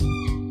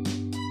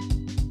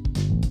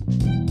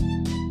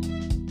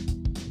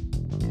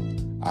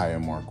I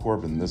am Mark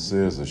Corbin. This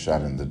is a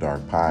Shot in the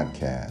Dark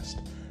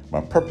podcast.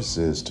 My purpose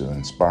is to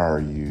inspire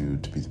you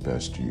to be the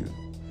best you.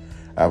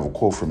 I have a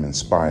quote from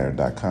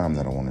inspired.com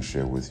that I want to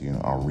share with you.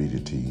 I'll read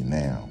it to you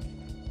now.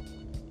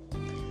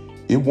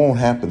 It won't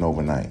happen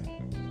overnight,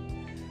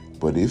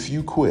 but if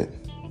you quit,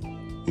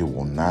 it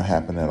will not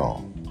happen at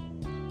all.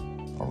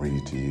 I'll read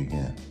it to you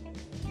again.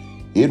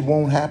 It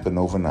won't happen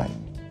overnight,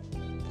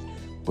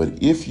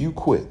 but if you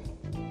quit,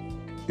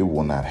 it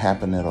will not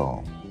happen at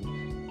all.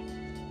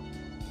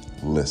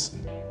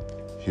 Listen,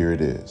 here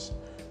it is.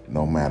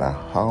 No matter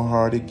how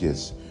hard it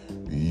gets,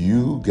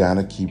 you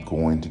gotta keep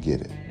going to get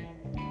it.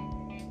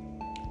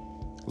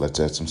 Let's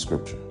add some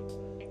scripture.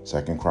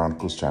 2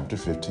 Chronicles chapter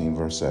 15,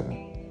 verse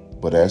 7.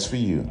 But as for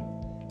you,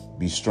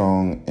 be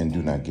strong and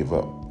do not give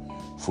up,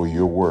 for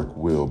your work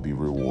will be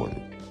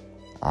rewarded.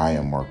 I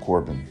am Mark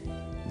Corbin.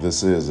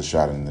 This is a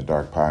Shot in the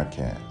Dark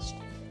podcast.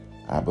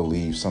 I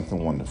believe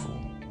something wonderful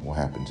will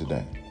happen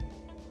today.